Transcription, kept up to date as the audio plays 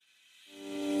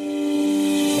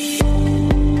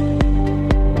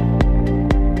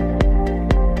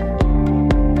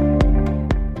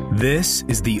This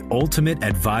is the Ultimate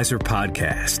Advisor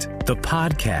Podcast, the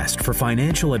podcast for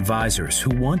financial advisors who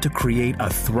want to create a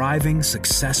thriving,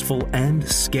 successful, and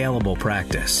scalable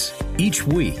practice. Each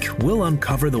week, we'll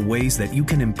uncover the ways that you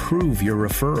can improve your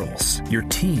referrals, your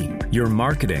team, your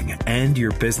marketing, and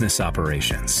your business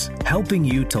operations, helping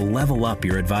you to level up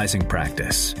your advising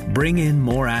practice, bring in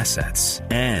more assets,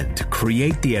 and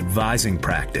create the advising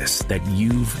practice that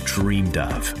you've dreamed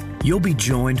of. You'll be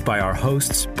joined by our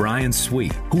hosts, Brian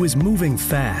Sweet, who is moving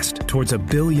fast towards $1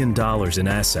 billion in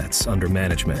assets under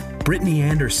management, Brittany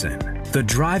Anderson, the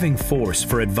driving force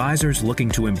for advisors looking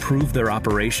to improve their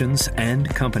operations and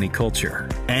company culture,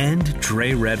 and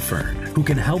Dre Redfern, who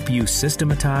can help you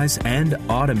systematize and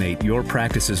automate your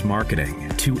practice's marketing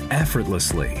to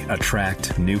effortlessly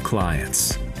attract new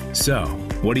clients. So,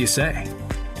 what do you say?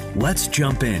 Let's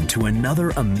jump into another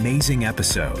amazing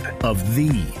episode of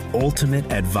the Ultimate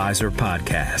Advisor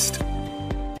Podcast.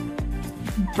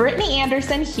 Brittany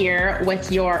Anderson here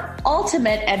with your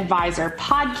Ultimate Advisor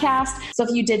Podcast. So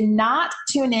if you did not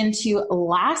tune into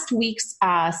last week's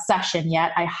session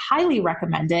yet, I highly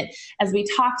recommend it as we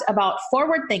talked about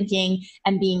forward thinking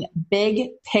and being big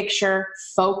picture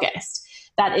focused.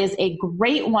 That is a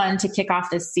great one to kick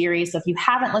off this series. So if you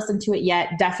haven't listened to it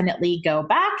yet, definitely go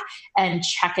back and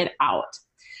check it out.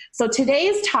 So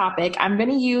today's topic, I'm going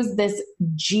to use this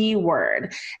G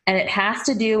word, and it has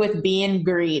to do with being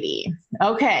greedy.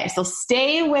 Okay, so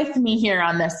stay with me here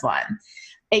on this one.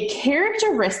 A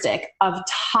characteristic of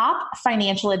top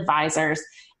financial advisors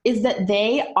is that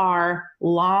they are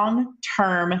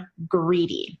long-term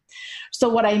greedy. So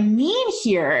what I mean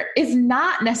here is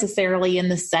not necessarily in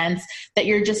the sense that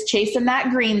you're just chasing that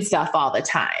green stuff all the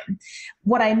time.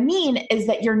 What I mean is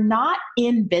that you're not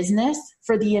in business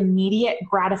for the immediate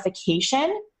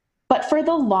gratification, but for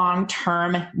the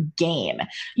long-term gain.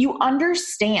 You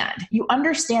understand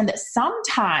that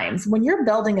sometimes when you're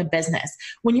building a business,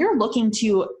 when you're looking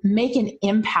to make an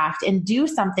impact and do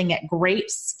something at great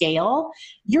scale,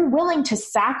 you're willing to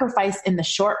sacrifice in the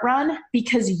short run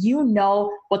because you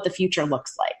know what the future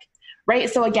looks like. Right?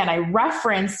 So again, I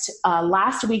referenced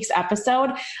last week's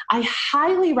episode. I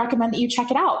highly recommend that you check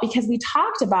it out because we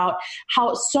talked about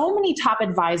how so many top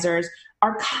advisors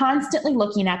are constantly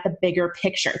looking at the bigger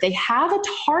picture. They have a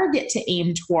target to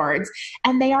aim towards,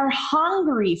 and they are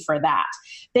hungry for that.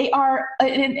 They are,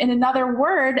 in another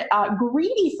word,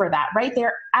 greedy for that, right?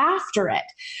 They're after it.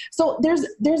 So there's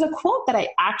a quote that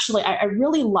I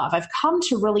really love. I've come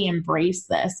to really embrace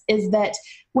this, is that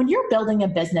when you're building a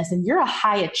business and you're a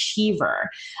high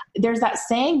achiever, there's that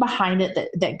saying behind it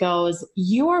that goes,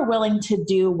 you are willing to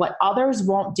do what others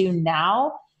won't do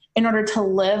now in order to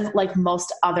live like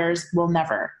most others will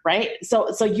never, right?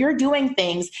 So you're doing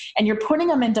things and you're putting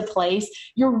them into place.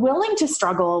 You're willing to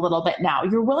struggle a little bit now.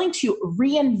 You're willing to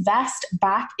reinvest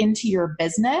back into your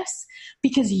business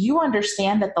because you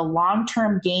understand that the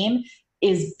long-term gain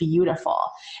is beautiful.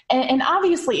 And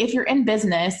obviously, if you're in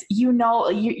business,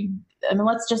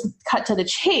 let's just cut to the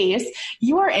chase.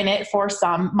 You are in it for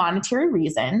some monetary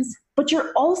reasons, but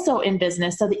you're also in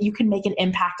business so that you can make an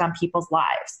impact on people's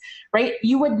lives, right?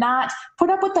 You would not put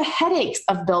up with the headaches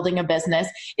of building a business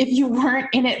if you weren't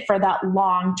in it for that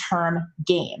long-term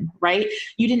game, right?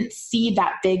 You didn't see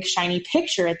that big shiny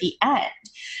picture at the end.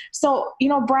 So,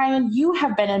 Brian, you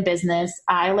have been in business.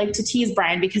 I like to tease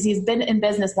Brian because he's been in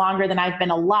business longer than I've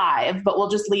been alive, but we'll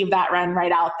just leave that run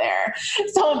right out there.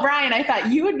 So, Brian, I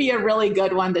thought you would be a really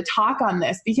good one to talk on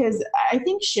this because I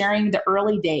think sharing the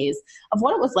early days of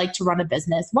what it was like to run a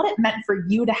business, what it meant for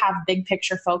you to have big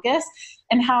picture focus,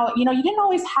 and how, you didn't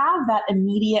always have that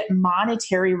immediate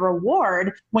monetary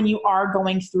reward when you are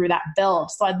going through that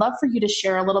build. So I'd love for you to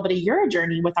share a little bit of your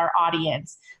journey with our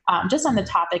audience, just on the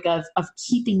topic of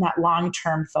keeping that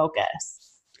long-term focus.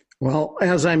 Well,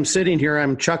 as I'm sitting here,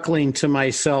 I'm chuckling to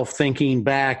myself thinking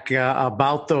back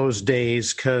about those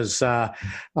days because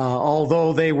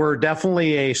although they were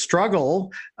definitely a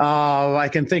struggle, I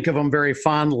can think of them very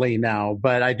fondly now.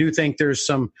 But I do think there's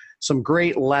some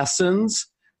great lessons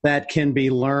that can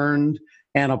be learned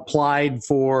and applied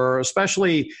for,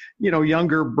 especially,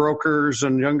 younger brokers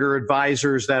and younger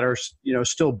advisors that are,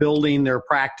 still building their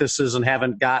practices and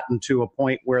haven't gotten to a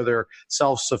point where they're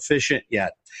self-sufficient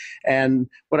yet. And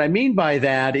what I mean by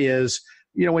that is,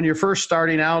 when you're first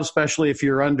starting out, especially if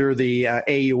you're under the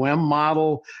AUM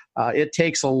model, it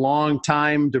takes a long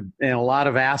time and a lot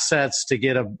of assets to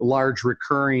get a large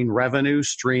recurring revenue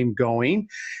stream going.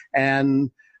 And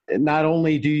not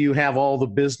only do you have all the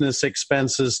business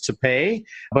expenses to pay,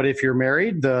 but if you're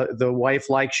married, the wife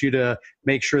likes you to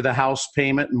make sure the house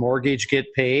payment and mortgage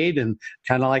get paid, and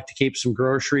kind of like to keep some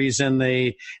groceries in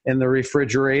the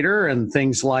refrigerator and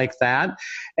things like that.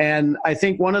 And I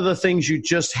think one of the things you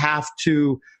just have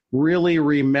to really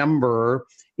remember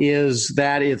is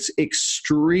that it's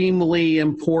extremely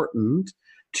important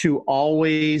to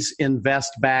always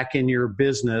invest back in your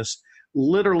business,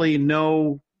 literally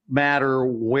no matter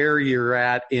where you're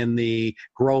at in the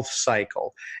growth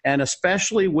cycle. And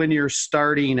especially when you're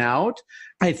starting out,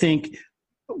 I think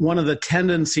one of the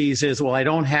tendencies is, well, I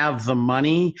don't have the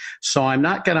money, so I'm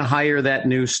not going to hire that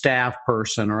new staff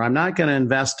person, or I'm not going to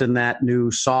invest in that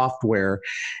new software.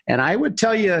 And I would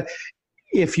tell you,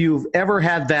 if you've ever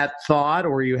had that thought,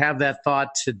 or you have that thought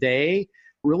today,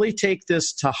 really take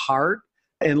this to heart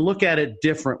and look at it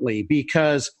differently.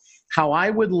 Because how I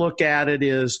would look at it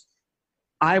is,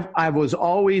 I was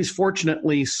always,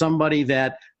 fortunately, somebody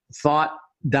that thought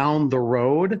down the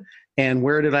road and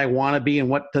where did I want to be and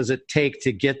what does it take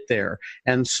to get there.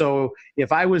 And so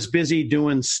if I was busy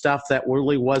doing stuff that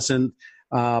really wasn't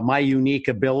my unique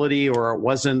ability, or it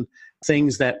wasn't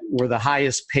things that were the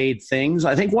highest paid things,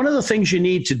 I think one of the things you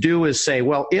need to do is say,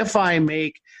 well, if I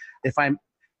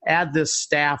add this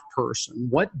staff person,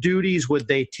 what duties would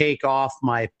they take off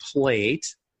my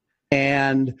plate?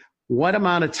 And what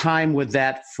amount of time would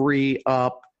that free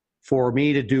up for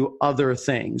me to do other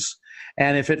things?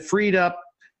 And if it freed up,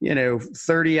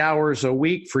 30 hours a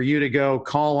week for you to go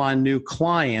call on new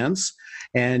clients,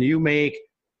 and you make,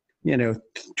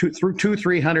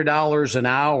 $200-$300 an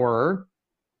hour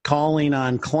calling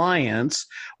on clients,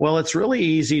 well, it's really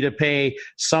easy to pay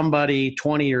somebody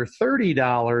 $20 or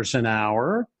 $30 an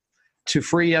hour to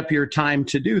free up your time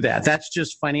to do that. That's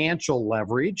just financial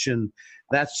leverage, and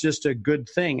that's just a good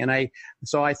thing. And I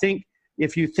think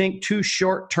if you think too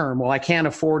short term, well, I can't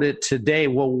afford it today.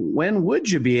 Well, when would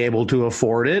you be able to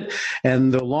afford it?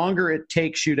 And the longer it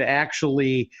takes you to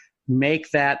actually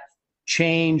make that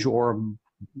change, or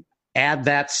add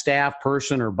that staff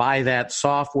person, or buy that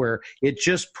software, it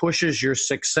just pushes your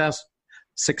success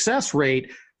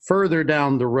rate further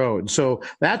down the road. So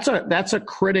that's a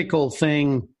critical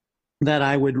thing that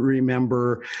I would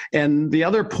remember. And the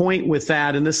other point with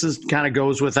that, and this is kind of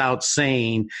goes without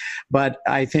saying, but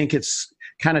I think it's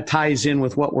kind of ties in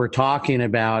with what we're talking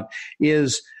about,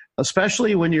 is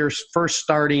especially when you're first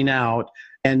starting out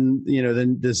and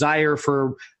the desire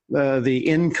for the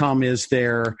income is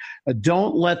there,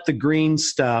 don't let the green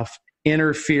stuff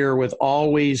interfere with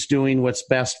always doing what's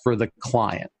best for the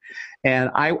client.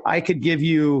 And I could give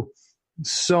you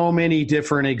so many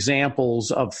different examples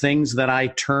of things that I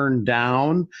turned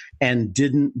down and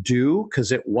didn't do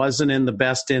because it wasn't in the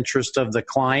best interest of the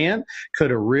client.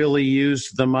 Could have really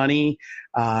used the money,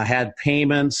 had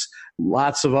payments,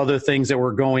 lots of other things that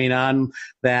were going on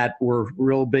that were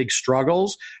real big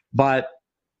struggles. But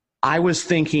I was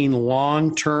thinking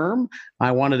long term.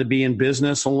 I wanted to be in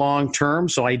business long term,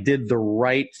 so I did the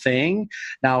right thing.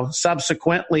 Now,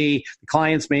 subsequently, the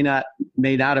clients may not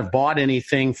have bought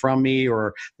anything from me,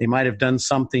 or they might have done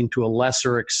something to a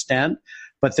lesser extent,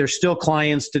 but they're still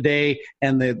clients today,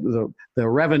 and the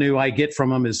revenue I get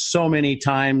from them is so many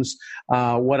times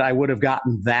what I would have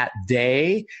gotten that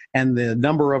day, and the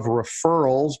number of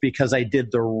referrals because I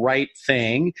did the right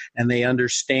thing, and they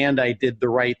understand I did the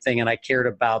right thing, and I cared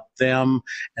about them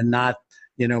and not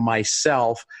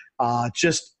myself.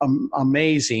 Just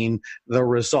amazing, the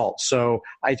results. So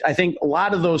I think a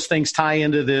lot of those things tie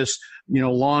into this,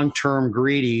 long-term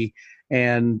greedy.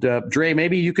 And Dre,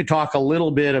 maybe you could talk a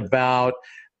little bit about,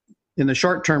 in the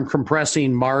short term,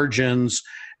 compressing margins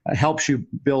helps you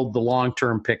build the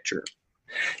long-term picture.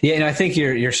 Yeah, I think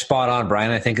you're spot on,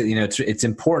 Brian. I think it's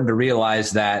important to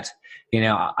realize that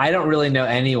I don't really know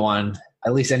anyone,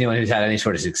 at least anyone who's had any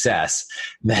sort of success,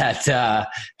 that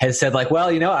has said like, well,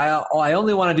 I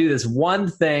only want to do this one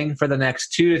thing for the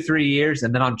next 2 to 3 years,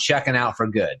 and then I'm checking out for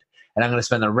good, and I'm going to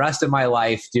spend the rest of my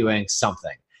life doing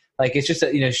something. Like, it's just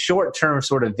short-term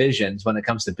sort of visions when it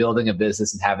comes to building a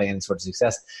business and having any sort of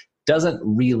success doesn't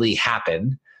really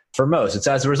happen for most. It's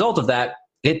as a result of that,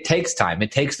 it takes time.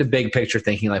 It takes the big picture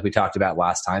thinking like we talked about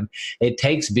last time. It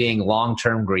takes being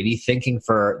long-term greedy, thinking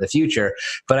for the future.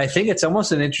 But I think it's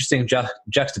almost an interesting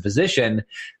juxtaposition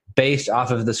based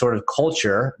off of the sort of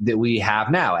culture that we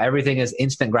have now. Everything is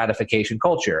instant gratification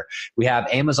culture. We have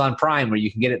Amazon Prime where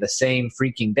you can get it the same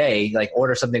freaking day, like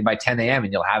order something by 10 a.m.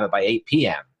 and you'll have it by 8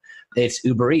 p.m. It's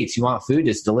Uber Eats. You want food,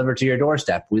 just delivered to your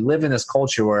doorstep. We live in this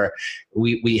culture where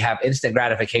we have instant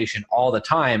gratification all the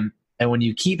time. And when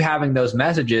you keep having those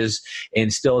messages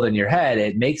instilled in your head,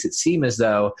 it makes it seem as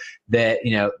though that,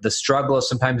 the struggle is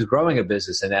sometimes growing a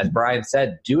business. And as Brian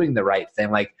said, doing the right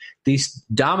thing, like these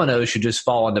dominoes should just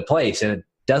fall into place. And it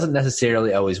doesn't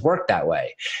necessarily always work that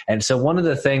way. And so one of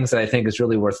the things that I think is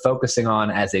really worth focusing on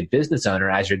as a business owner,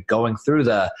 as you're going through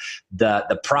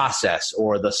the process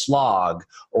or the slog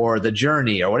or the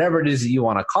journey or whatever it is that you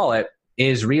want to call it,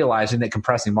 is realizing that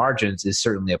compressing margins is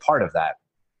certainly a part of that.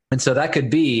 And so that could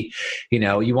be,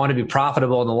 you want to be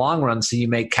profitable in the long run, so you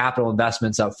make capital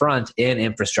investments up front in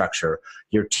infrastructure,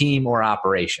 your team or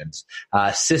operations,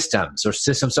 systems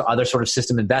or other sort of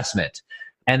system investment.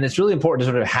 And it's really important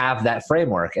to sort of have that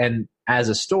framework. And as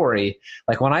a story,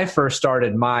 like when I first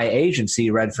started my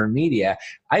agency, Redfern Media,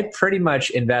 I pretty much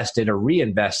invested or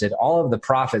reinvested all of the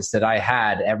profits that I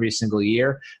had every single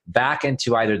year back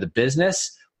into either the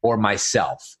business or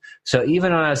myself. So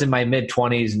even when I was in my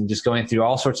mid-20s and just going through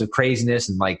all sorts of craziness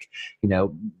and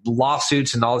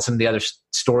lawsuits and some of the other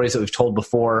stories that we've told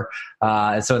before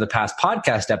in some of the past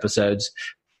podcast episodes,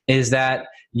 is that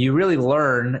you really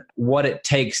learn what it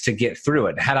takes to get through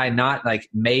it. Had I not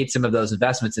made some of those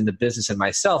investments in the business and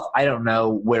myself, I don't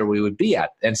know where we would be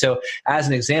at. And so as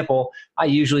an example, I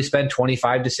usually spend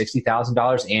 $25,000 to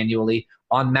 $60,000 annually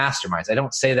on masterminds. I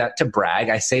don't say that to brag.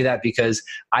 I say that because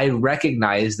I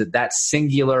recognize that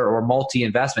singular or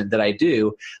multi-investment that I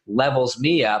do levels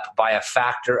me up by a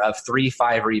factor of 3,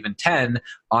 5, or even 10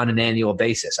 on an annual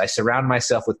basis. I surround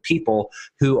myself with people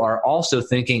who are also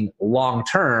thinking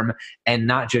long-term and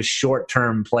not just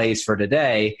short-term plays for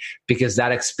today, because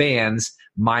that expands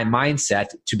my mindset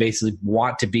to basically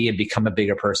want to be and become a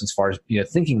bigger person as far as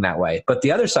thinking that way. But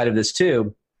the other side of this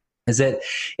too is that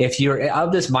if you're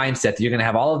of this mindset that you're going to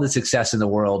have all of the success in the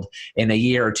world in a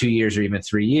year or 2 years or even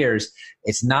 3 years,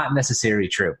 it's not necessarily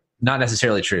true.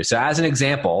 So as an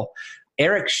example,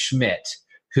 Eric Schmidt,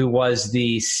 who was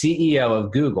the CEO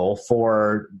of Google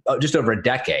for just over a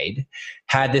decade,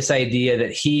 had this idea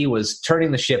that he was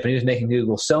turning the ship and he was making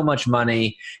Google so much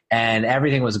money and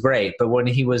everything was great. But when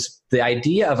the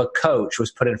idea of a coach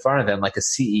was put in front of him, like a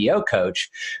CEO coach,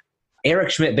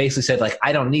 Eric Schmidt basically said,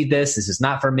 I don't need this. This is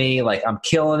not for me. I'm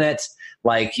killing it.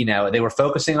 They were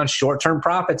focusing on short-term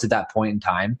profits at that point in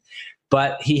time.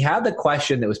 But he had the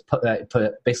question that was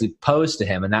basically posed to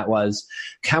him, and that was,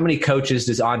 how many coaches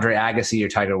does Andre Agassi or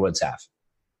Tiger Woods have?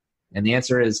 And the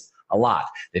answer is a lot.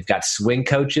 They've got swing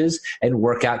coaches and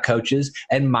workout coaches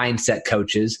and mindset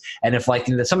coaches. And if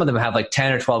some of them have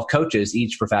 10 or 12 coaches,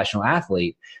 each professional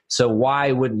athlete. So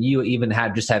why wouldn't you even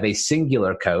have a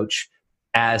singular coach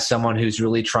as someone who's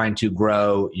really trying to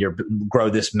grow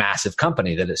this massive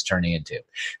company that it's turning into?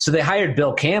 So they hired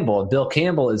Bill Campbell, and Bill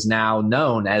Campbell is now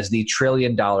known as the $1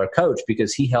 trillion coach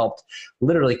because he helped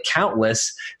literally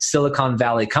countless Silicon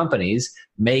Valley companies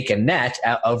make a net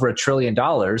over $1 trillion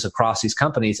across these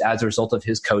companies as a result of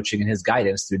his coaching and his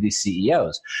guidance through these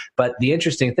CEOs. But the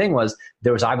interesting thing was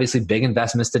there was obviously big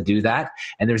investments to do that.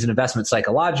 And there's an investment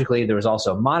psychologically. There was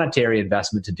also a monetary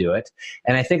investment to do it.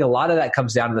 And I think a lot of that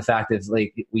comes down to the fact that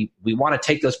we want to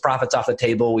take those profits off the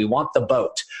table. We want the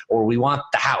boat, or we want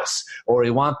the house, or we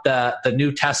want the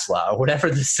new Tesla, or whatever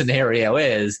the scenario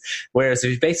is. Whereas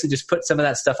if you basically just put some of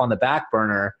that stuff on the back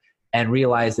burner and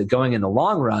realize that going in the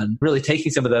long run, really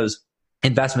taking some of those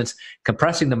investments,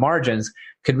 compressing the margins,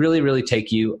 could really, really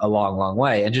take you a long, long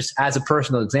way. And just as a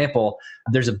personal example,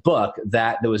 there's a book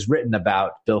that was written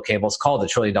about Bill Campbell. It's called The $1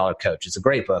 Trillion Coach. It's a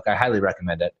great book. I highly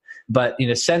recommend it. But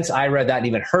since I read that and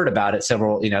even heard about it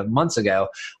several months ago,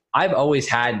 I've always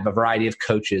had a variety of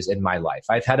coaches in my life.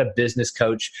 I've had a business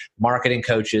coach, marketing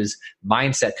coaches,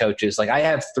 mindset coaches. I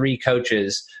have 3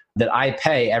 coaches that I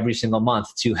pay every single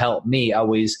month to help me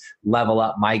always level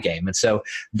up my game. And so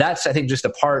that's, I think, just a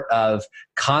part of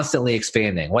constantly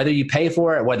expanding. Whether you pay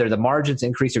for it, whether the margins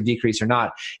increase or decrease or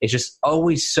not, it's just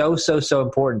always so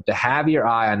important to have your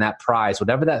eye on that prize,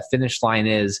 whatever that finish line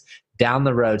is down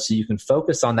the road, so you can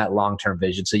focus on that long-term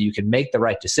vision, so you can make the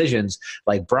right decisions.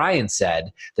 Like Brian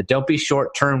said, that don't be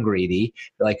short-term greedy,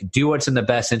 do what's in the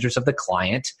best interest of the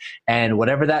client and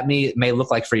whatever that may look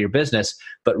like for your business,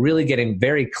 but really getting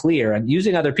very clear and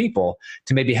using other people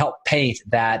to maybe help paint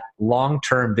that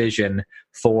long-term vision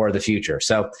for the future.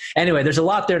 So anyway, there's a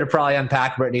lot there to probably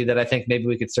unpack, Brittany, that I think maybe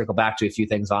we could circle back to a few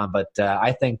things on. But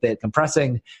I think that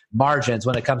compressing margins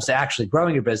when it comes to actually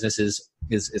growing your business is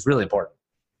really important.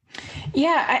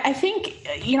 Yeah, I think,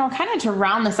 kind of to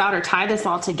round this out or tie this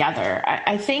all together,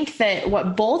 I think that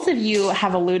what both of you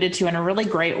have alluded to in a really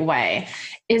great way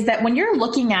is that when you're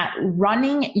looking at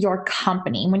running your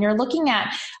company, when you're looking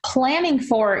at planning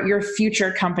for your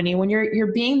future company, when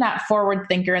you're being that forward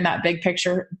thinker and that big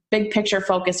picture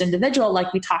focused individual,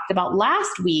 like we talked about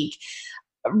last week,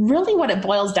 really what it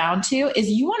boils down to is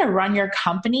you want to run your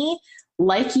company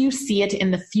like you see it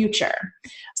in the future.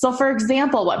 So for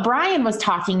example, what Brian was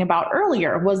talking about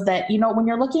earlier was that, when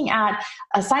you're looking at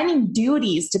assigning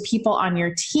duties to people on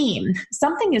your team,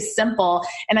 something is simple.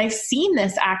 And I've seen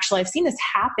this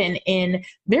happen in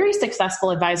very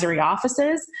successful advisory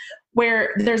offices where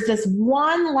there's this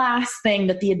one last thing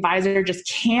that the advisor just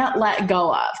can't let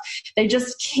go of. They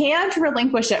just can't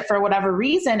relinquish it for whatever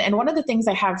reason. And one of the things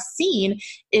I have seen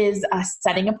is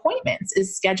setting appointments,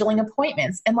 is scheduling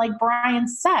appointments. And like Brian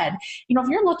said, if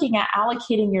you're looking at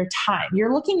allocating your time,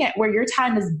 you're looking at where your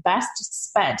time is best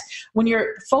spent. When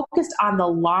you're focused on the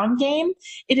long game,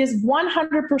 it is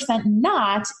 100%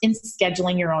 not in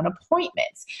scheduling your own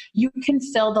appointments. You can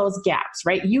fill those gaps,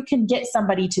 right? You can get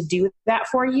somebody to do that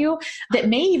for you that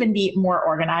may even be more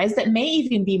organized, that may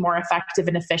even be more effective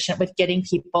and efficient with getting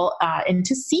people in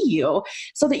to see you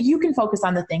so that you can focus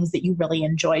on the things that you really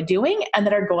enjoy doing and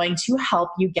that are going to help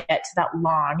you get to that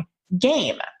long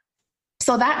game.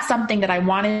 So that's something that I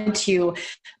wanted to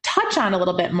touch on a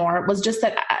little bit more, was just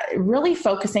that really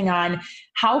focusing on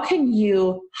how can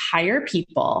you hire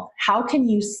people? How can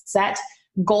you set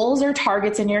goals or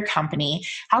targets in your company?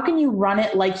 How can you run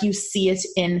it like you see it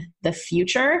in the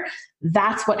future?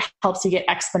 That's what helps you get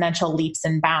exponential leaps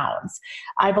and bounds.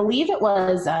 I believe it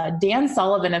was Dan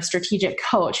Sullivan of Strategic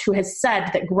Coach who has said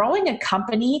that growing a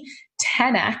company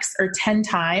 10x or 10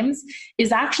 times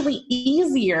is actually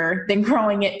easier than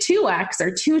growing it 2x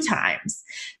or 2 times,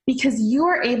 because you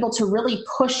are able to really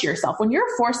push yourself. When you're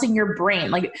forcing your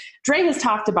brain, like Dre has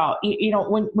talked about,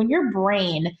 when your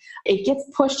brain, it gets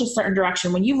pushed a certain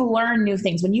direction, when you've learned new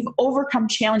things, when you've overcome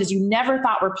challenges you never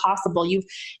thought were possible,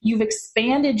 you've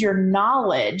expanded your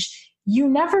knowledge, you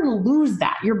never lose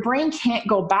that. Your brain can't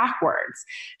go backwards.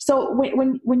 So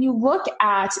when you look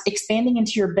at expanding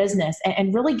into your business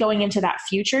and really going into that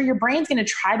future, your brain's going to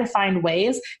try to find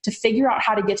ways to figure out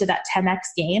how to get to that 10x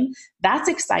game. That's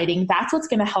exciting. That's what's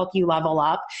going to help you level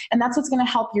up. And that's what's going to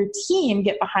help your team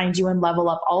get behind you and level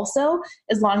up also,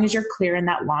 as long as you're clear in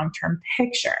that long-term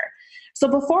picture. So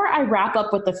before I wrap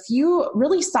up with a few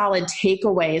really solid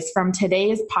takeaways from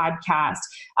today's podcast,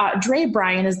 Dre,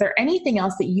 Brian, is there anything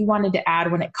else that you wanted to add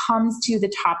when it comes to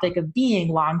the topic of being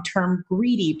long-term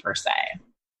greedy per se?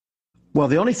 Well,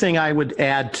 the only thing I would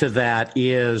add to that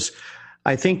is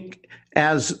I think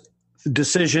as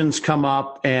decisions come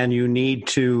up and you need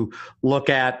to look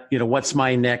at, what's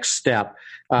my next step?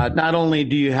 Not only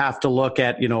do you have to look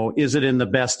at, is it in the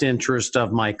best interest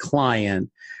of my client?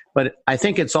 But I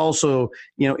think it's also,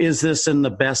 is this in the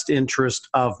best interest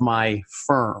of my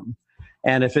firm?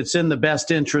 And if it's in the best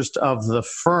interest of the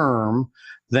firm,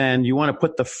 then you want to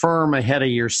put the firm ahead of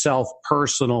yourself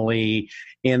personally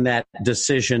in that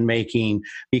decision making,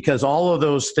 because all of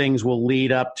those things will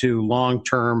lead up to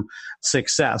long-term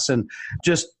success. And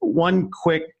just one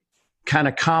quick kind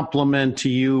of compliment to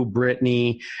you,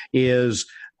 Brittany, is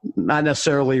not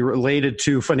necessarily related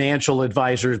to financial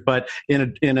advisors, but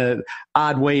in a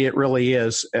odd way, it really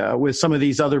is. With some of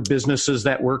these other businesses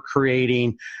that we're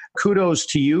creating, kudos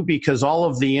to you, because all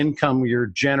of the income you're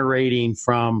generating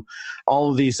from all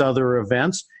of these other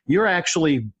events, you're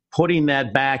actually putting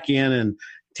that back in and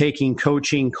taking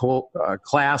coaching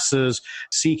classes,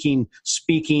 seeking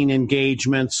speaking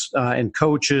engagements and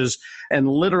coaches, and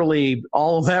literally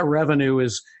all of that revenue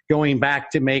is going back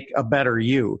to make a better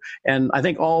you. And I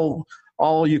think all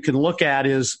you can look at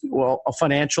is, well, a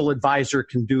financial advisor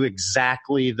can do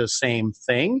exactly the same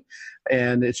thing.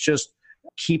 And it's just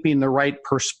keeping the right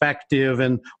perspective.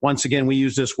 And once again, we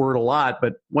use this word a lot,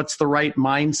 but what's the right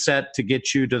mindset to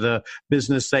get you to the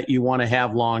business that you want to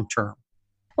have long term?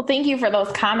 Well, thank you for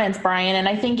those comments, Brian. And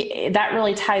I think that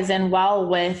really ties in well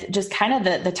with just kind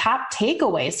of the top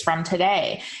takeaways from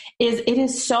today. It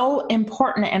is so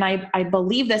important, and I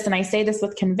believe this, and I say this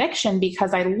with conviction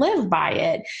because I live by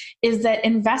it, is that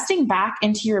investing back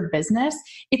into your business,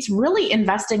 it's really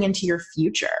investing into your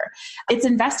future. It's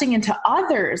investing into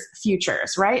others'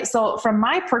 futures, right? So from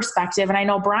my perspective, and I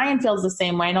know Brian feels the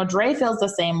same way, I know Dre feels the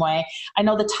same way, I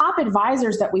know the top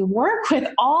advisors that we work with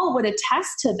all would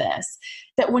attest to this,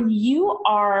 that when you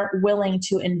are willing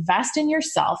to invest in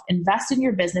yourself, invest in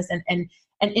your business, and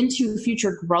into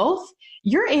future growth,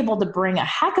 you're able to bring a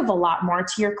heck of a lot more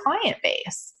to your client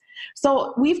base.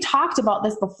 So we've talked about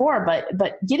this before,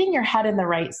 but getting your head in the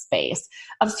right space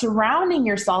of surrounding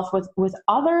yourself with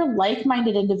other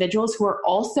like-minded individuals who are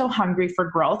also hungry for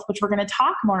growth, which we're going to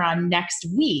talk more on next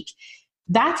week.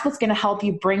 That's what's going to help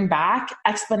you bring back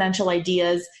exponential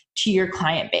ideas to your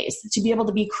client base, to be able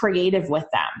to be creative with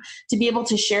them, to be able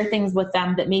to share things with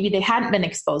them that maybe they hadn't been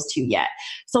exposed to yet.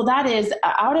 So that is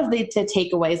out of the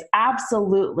takeaways.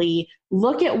 Absolutely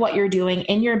look at what you're doing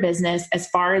in your business as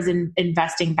far as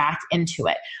investing back into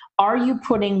it. Are you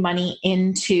putting money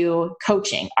into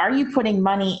coaching? Are you putting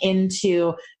money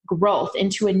into growth,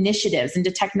 into initiatives,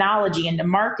 into technology, into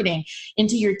marketing,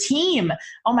 into your team?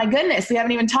 Oh my goodness, we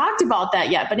haven't even talked about that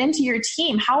yet, but into your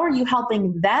team. How are you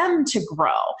helping them to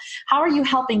grow? How are you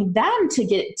helping them to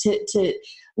get to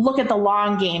look at the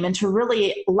long game and to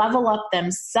really level up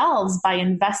themselves by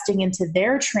investing into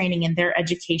their training and their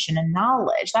education and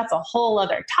knowledge? That's a whole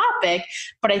other topic,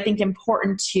 but I think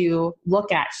important to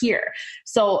look at here.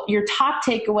 So your top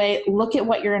takeaway, look at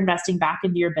what you're investing back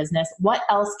into your business. What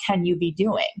else can you be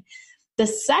doing? The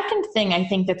second thing I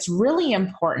think that's really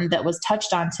important that was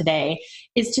touched on today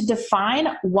is to define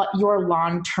what your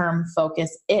long-term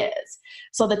focus is.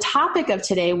 So the topic of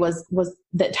today was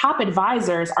that top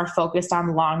advisors are focused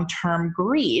on long-term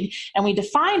greed. And we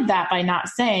defined that by not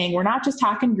saying, we're not just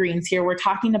talking greens here, we're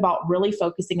talking about really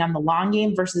focusing on the long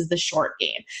game versus the short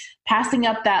game. Passing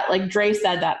up that, like Dre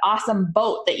said, that awesome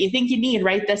boat that you think you need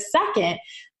right this second,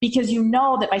 because you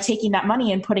know that by taking that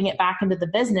money and putting it back into the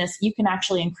business, you can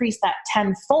actually increase that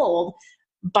tenfold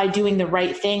by doing the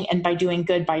right thing and by doing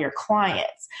good by your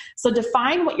clients. So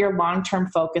define what your long-term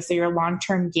focus or your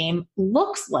long-term game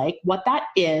looks like, what that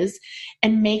is,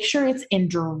 and make sure it's in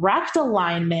direct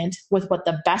alignment with what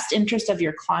the best interest of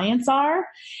your clients are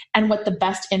and what the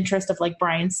best interest of, like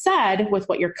Brian said, with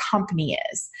what your company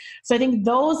is. So I think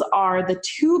those are the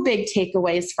two big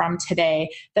takeaways from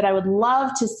today that I would love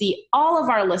to see all of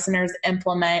our listeners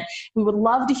implement. We would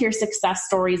love to hear success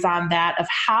stories on that of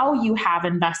how you have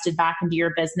invested back into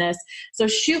your business. So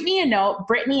shoot me a note,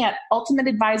 Brittany at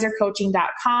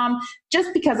ultimateadvisorcoaching.com,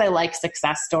 just because I like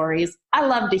success stories. I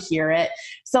love to hear it.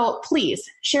 So please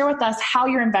share with us how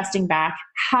you're investing back,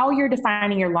 how you're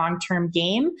defining your long-term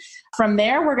game. From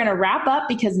there, we're going to wrap up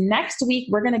because next week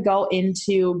we're going to go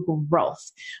into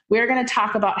growth. We're going to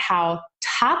talk about how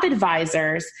top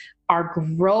advisors are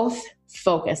growth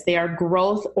focused. They are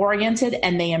growth oriented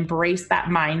and they embrace that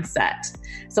mindset.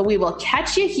 So we will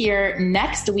catch you here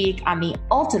next week on the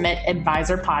Ultimate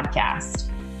Advisor Podcast.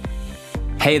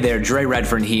 Hey there, Dre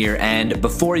Redfern here. And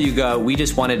before you go, we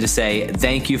just wanted to say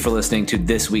thank you for listening to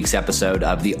this week's episode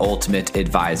of the Ultimate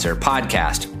Advisor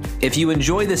Podcast. If you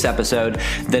enjoyed this episode,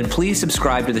 then please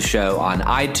subscribe to the show on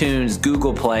iTunes,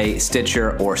 Google Play,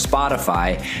 Stitcher, or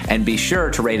Spotify, and be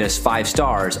sure to rate us 5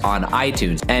 stars on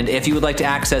iTunes. And if you would like to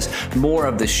access more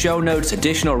of the show notes,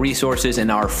 additional resources,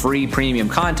 and our free premium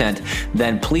content,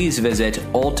 then please visit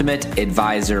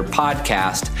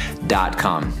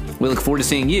ultimateadvisorpodcast.com. We look forward to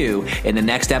seeing you in the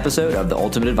next episode of the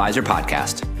Ultimate Advisor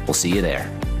Podcast. We'll see you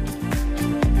there.